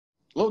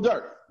Lil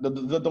Durk.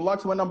 The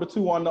deluxe went number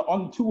two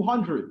on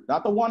 200,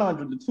 not the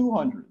 100, the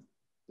 200.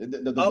 The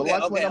Okay, deluxe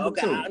went okay, number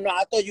okay. two. No,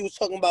 I thought you was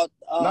talking about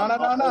No, no, no,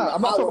 no. on the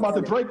I'm not talking hollow about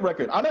the joint. Drake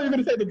record. I know you're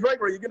gonna say the Drake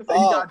record. You're gonna say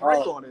he Oh, got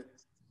Drake oh, on it.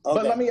 But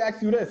okay. let me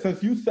ask you this: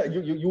 since you said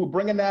you were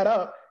bringing that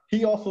up,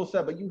 he also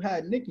said, but you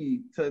had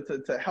Nicki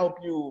to help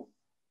you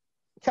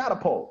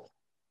catapult.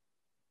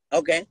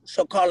 Okay.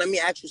 So Carl, let me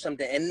ask you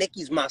something. And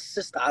Nicki's my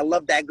sister. I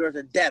love that girl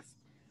to death.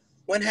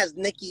 When has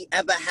Nicki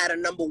ever had a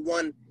number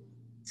one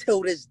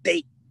till this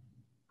date?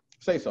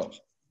 Say so.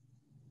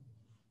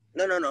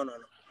 No, no, no, no,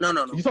 no. No,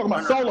 no, no, You talking no,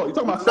 about no, solo? You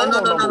talking about no, no,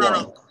 solo no, no, number no,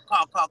 one? no.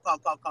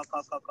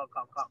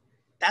 Call.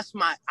 That's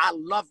my. I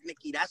love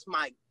Nicki. That's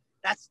my.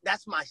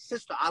 That's my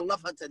sister. I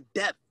love her to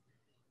death.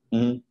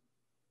 Mm-hmm.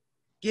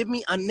 Give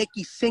me a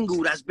Nicki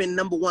single that's been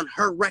number one.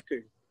 Her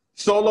record.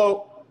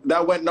 Solo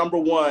that went number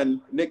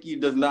one. Nicki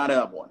does not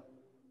have one.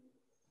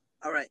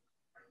 All right.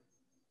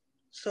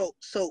 So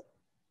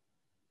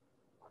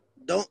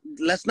don't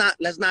let's not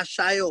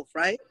shy off,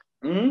 right?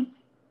 Mm-hmm.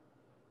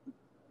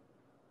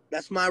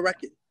 That's my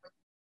record.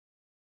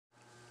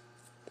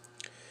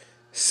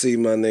 See,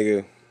 my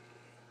nigga,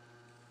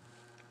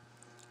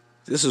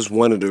 this is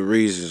one of the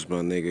reasons, my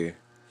nigga,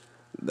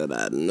 that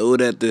I know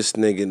that this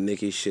nigga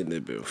Nicki shouldn't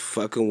have been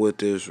fucking with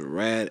this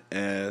rat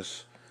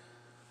ass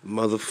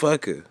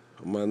motherfucker,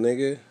 my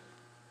nigga.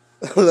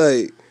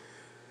 Like,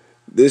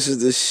 this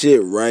is the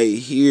shit right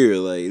here.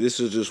 Like, this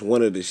is just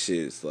one of the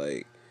shits.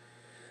 Like,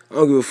 I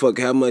don't give a fuck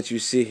how much you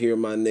sit here,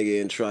 my nigga,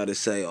 and try to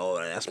say, oh,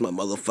 that's my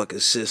motherfucking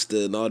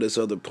sister and all this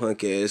other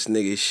punk ass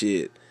nigga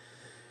shit.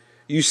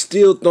 You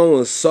still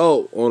throwing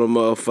salt on a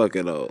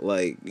motherfucker, though.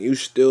 Like, you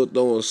still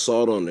throwing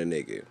salt on the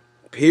nigga.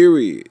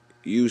 Period.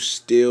 You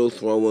still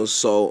throwing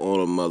salt on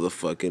a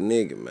motherfucking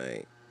nigga,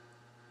 man.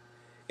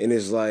 And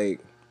it's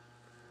like,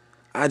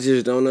 I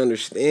just don't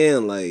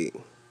understand. Like,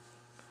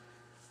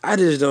 I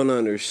just don't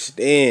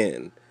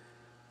understand.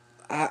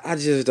 I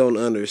just don't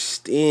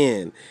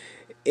understand.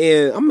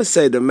 And I'm gonna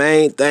say the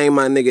main thing,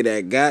 my nigga,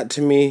 that got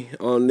to me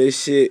on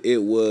this shit,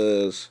 it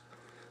was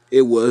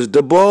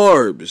the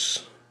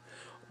barbs.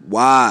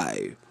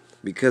 Why?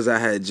 Because I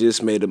had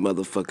just made a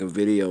motherfucking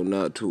video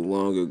not too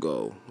long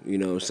ago, you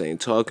know what I'm saying,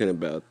 talking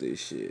about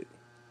this shit.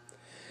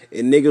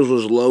 And niggas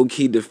was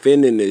low-key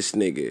defending this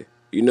nigga.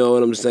 You know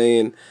what I'm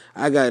saying?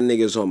 I got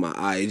niggas on my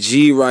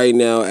IG right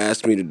now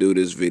asking me to do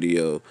this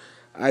video.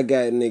 I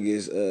got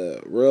niggas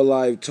real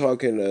life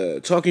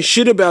talking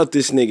shit about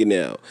this nigga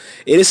now.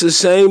 And it's the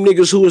same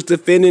niggas who was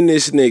defending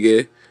this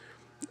nigga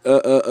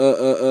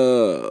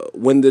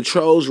when the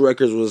Trolls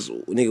records was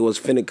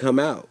finna come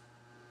out.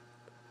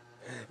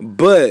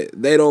 But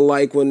they don't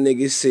like when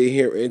niggas sit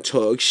here and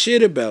talk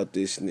shit about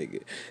this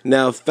nigga.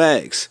 Now,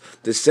 facts.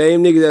 The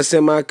same nigga that's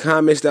in my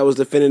comments that was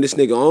defending this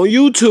nigga on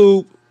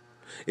YouTube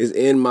is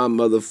in my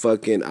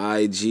motherfucking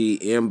IG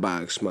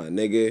inbox, my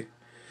nigga.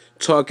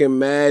 Talking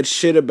mad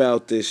shit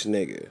about this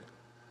nigga.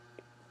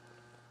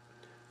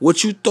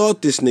 What you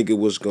thought this nigga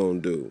was gonna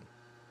do?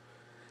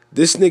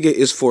 This nigga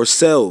is for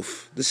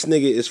self. This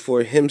nigga is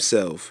for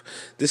himself.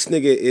 This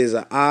nigga is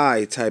a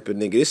I type of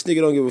nigga. This nigga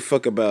don't give a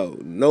fuck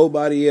about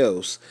nobody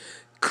else.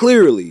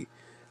 Clearly.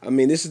 I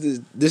mean, this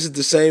is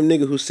the same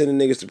nigga who's sending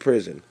niggas to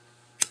prison.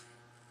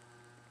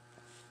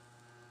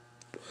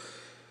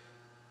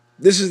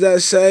 This is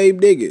that same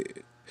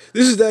nigga.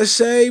 This is that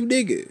same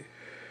nigga.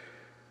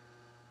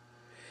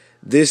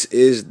 This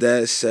is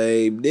that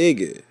same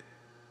nigga.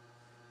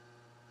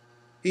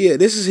 Yeah,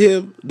 this is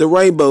him, the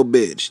rainbow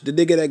bitch. The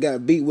nigga that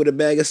got beat with a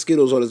bag of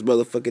Skittles on his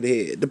motherfucking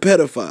head. The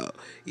pedophile.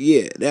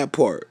 Yeah, that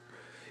part.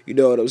 You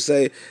know what I'm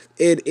saying?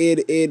 And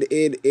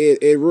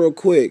real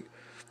quick,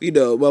 you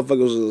know,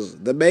 motherfuckers was,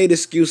 the main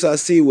excuse I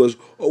see was,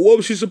 oh, what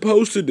was she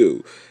supposed to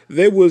do?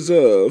 They was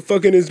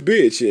fucking his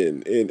bitch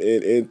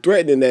and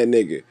threatening that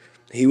nigga.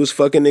 He was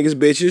fucking niggas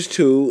bitches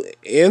too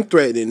and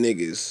threatening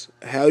niggas.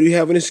 How do you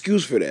have an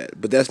excuse for that?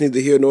 But that's neither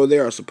here nor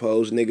there, I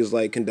suppose. Niggas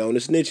like condone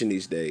snitching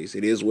these days.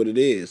 It is what it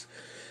is.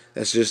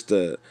 That's just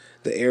the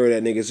era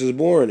that niggas is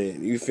born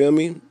in. You feel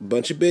me?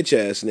 Bunch of bitch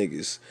ass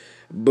niggas.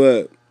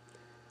 But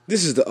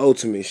this is the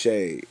ultimate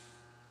shade.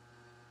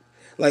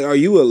 Like, are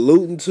you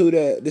alluding to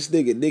that this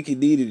nigga Nicki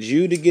needed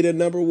you to get a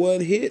number one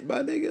hit, my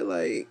nigga?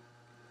 Like,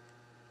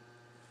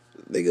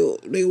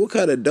 nigga, what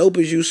kind of dope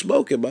is you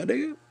smoking, my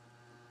nigga?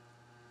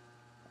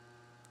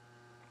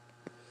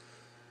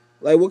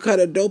 Like, what kind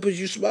of dope is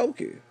you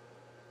smoking?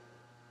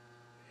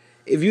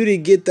 If you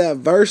didn't get that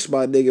verse,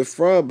 my nigga,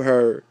 from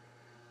her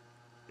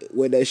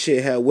when that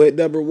shit had went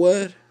number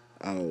one,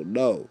 I don't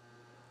know.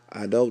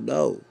 I don't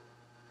know.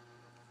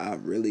 I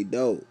really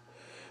don't.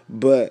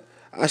 But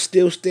I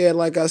still stand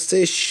like I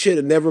said, she should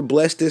have never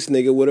blessed this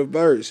nigga with a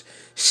verse.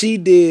 She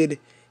did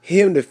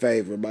him the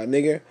favor, my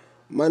nigga.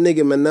 My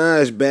nigga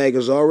Minaj bag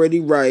is already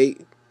right.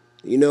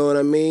 You know what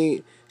I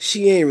mean?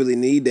 She ain't really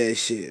need that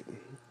shit.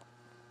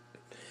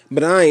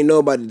 But I ain't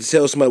nobody to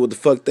tell somebody what the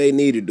fuck they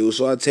need to do,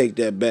 so I take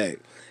that back.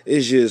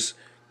 It's just,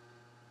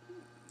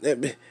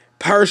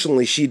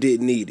 personally, she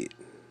didn't need it.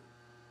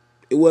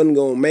 It wasn't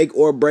going to make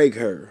or break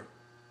her.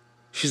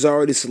 She's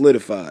already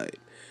solidified.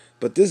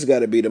 But this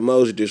gotta be the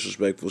most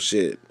disrespectful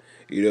shit.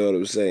 You know what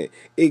I'm saying?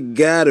 It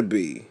gotta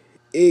be.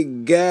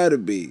 It gotta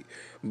be.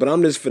 But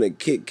I'm just finna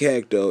kick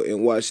Cacto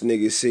and watch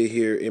niggas sit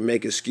here and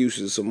make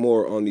excuses some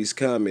more on these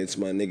comments,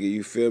 my nigga.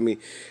 You feel me?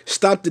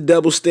 Stop the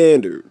double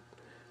standard.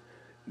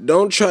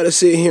 Don't try to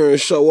sit here and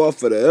show off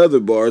for the other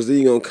bars. Then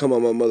you gonna come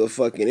on my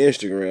motherfucking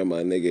Instagram,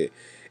 my nigga,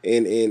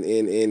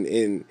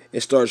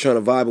 and start trying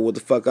to vibe with what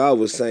the fuck I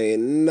was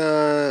saying.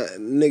 Nah,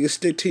 nigga,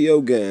 stick to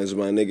your guns,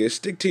 my nigga.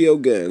 Stick to your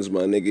guns,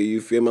 my nigga. You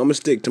feel me? I'ma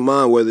stick to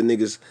mine whether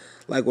niggas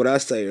like what I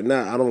say or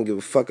not. I don't give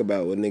a fuck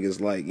about what niggas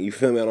like. You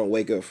feel me? I don't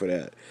wake up for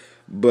that.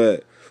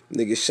 But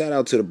nigga, shout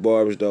out to the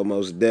barbers though,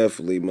 most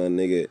definitely, my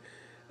nigga.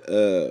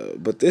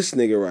 But this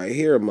nigga right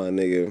here, my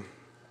nigga,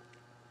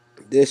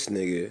 this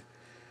nigga.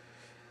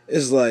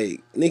 It's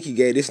like Nicki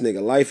gave this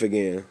nigga life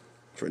again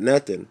for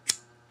nothing.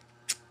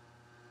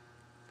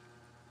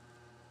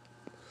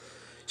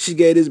 She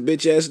gave this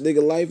bitch ass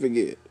nigga life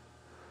again.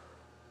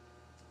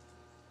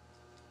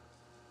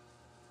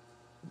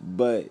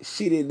 But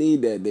she didn't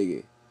need that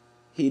nigga.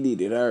 He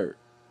needed her.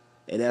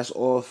 And that's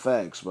all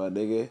facts, my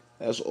nigga.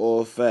 That's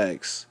all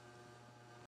facts.